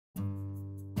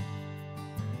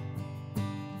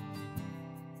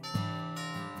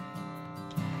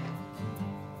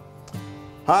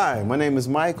Hi, my name is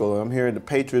Michael. I'm here at the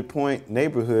Patriots Point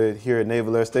neighborhood here at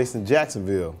Naval Air Station,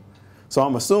 Jacksonville. So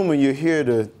I'm assuming you're here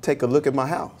to take a look at my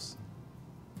house.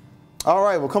 All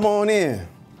right, well, come on in.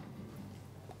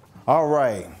 All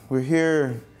right, we're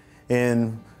here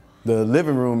in the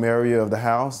living room area of the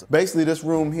house. Basically, this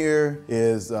room here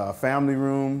is a family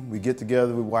room. We get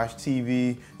together, we watch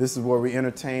TV. This is where we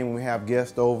entertain when we have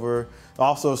guests over. It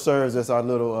also serves as our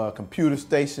little computer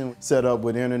station set up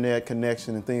with internet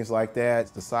connection and things like that.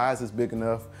 The size is big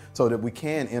enough so that we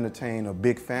can entertain a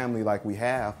big family like we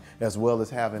have, as well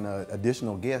as having an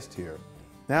additional guest here.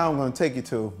 Now I'm going to take you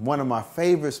to one of my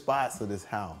favorite spots of this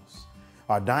house.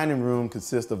 Our dining room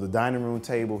consists of the dining room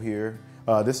table here.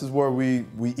 This is where we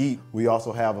eat. We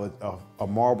also have a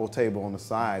marble table on the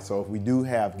side, so if we do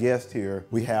have guests here,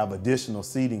 we have additional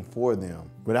seating for them.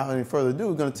 Without any further ado,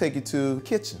 we're going to take you to the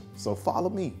kitchen, so follow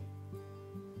me.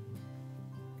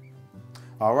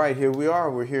 All right, here we are.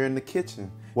 We're here in the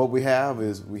kitchen. What we have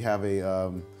is we have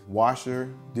a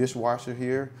dishwasher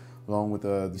here, along with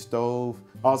the stove.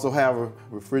 Also have a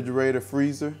refrigerator,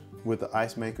 freezer with the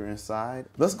ice maker inside.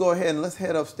 Let's go ahead and let's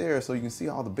head upstairs so you can see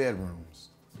all the bedrooms.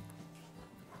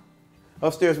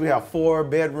 Upstairs we have 4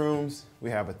 bedrooms, we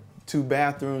have 2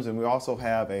 bathrooms, and we also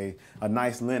have a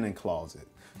nice linen closet.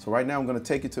 So right now I'm going to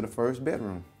take you to the first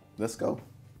bedroom. Let's go.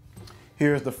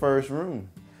 Here's the first room.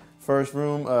 First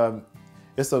room,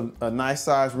 it's a nice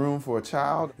sized room for a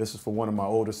child. This is for one of my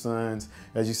older sons.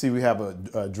 As you see, we have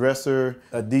a dresser,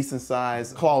 a decent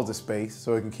sized closet space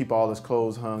so he can keep all his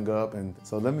clothes hung up. And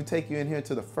so let me take you in here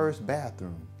to the first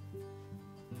bathroom.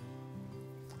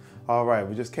 All right,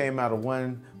 we just came out of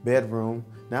one bedroom.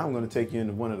 Now I'm going to take you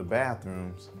into one of the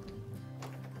bathrooms.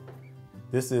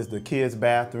 This is the kids'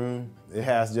 bathroom. It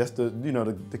has just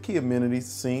the key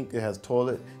amenities, sink, it has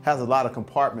toilet, has a lot of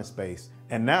compartment space.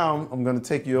 And now I'm going to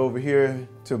take you over here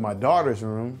to my daughter's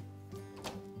room.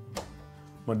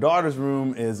 My daughter's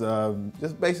room is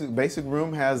just basic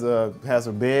room, has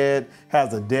a bed,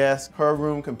 has a desk. Her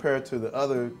room compared to the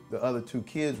other 2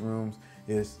 kids' rooms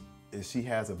is she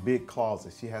has a big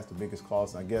closet. She has the biggest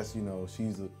closet. I guess,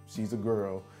 she's a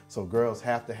girl, so girls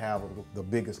have to have the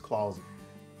biggest closet.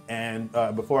 And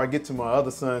before I get to my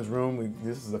other son's room,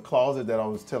 this is a closet that I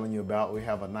was telling you about. We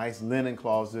have a nice linen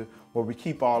closet where we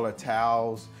keep all our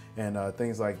towels and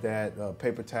things like that,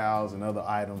 paper towels and other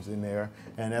items in there.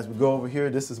 And as we go over here,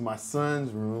 this is my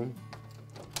son's room.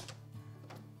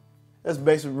 That's a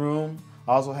basic room.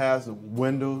 Also has a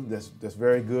window that's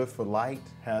very good for light,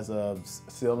 has a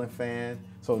ceiling fan.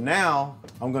 So now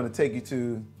I'm going to take you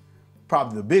to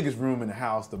probably the biggest room in the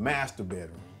house, the master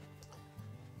bedroom.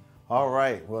 All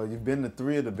right, well, you've been to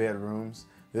 3 of the bedrooms.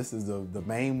 This is the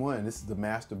main one. This is the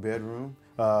master bedroom.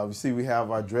 You see we have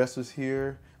our dressers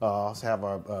here, also have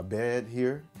our bed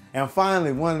here. And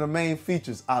finally, one of the main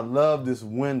features, I love this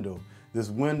window. This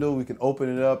window, we can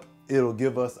open it up. It'll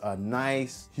give us a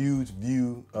nice, huge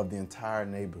view of the entire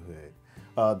neighborhood.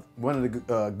 One of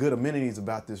the good amenities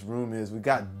about this room is we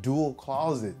got dual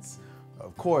closets.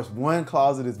 Of course, one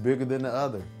closet is bigger than the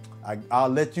other. I'll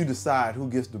let you decide who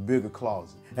gets the bigger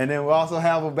closet. And then we also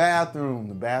have a bathroom.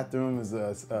 The bathroom is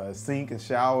a sink and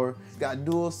shower. It's got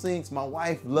dual sinks. My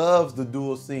wife loves the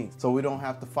dual sinks, so we don't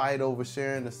have to fight over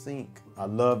sharing the sink. I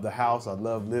love the house. I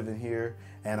love living here.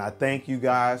 And I thank you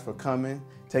guys for coming,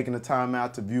 taking the time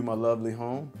out to view my lovely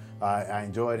home. I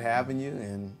enjoyed having you,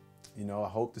 and I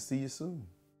hope to see you soon.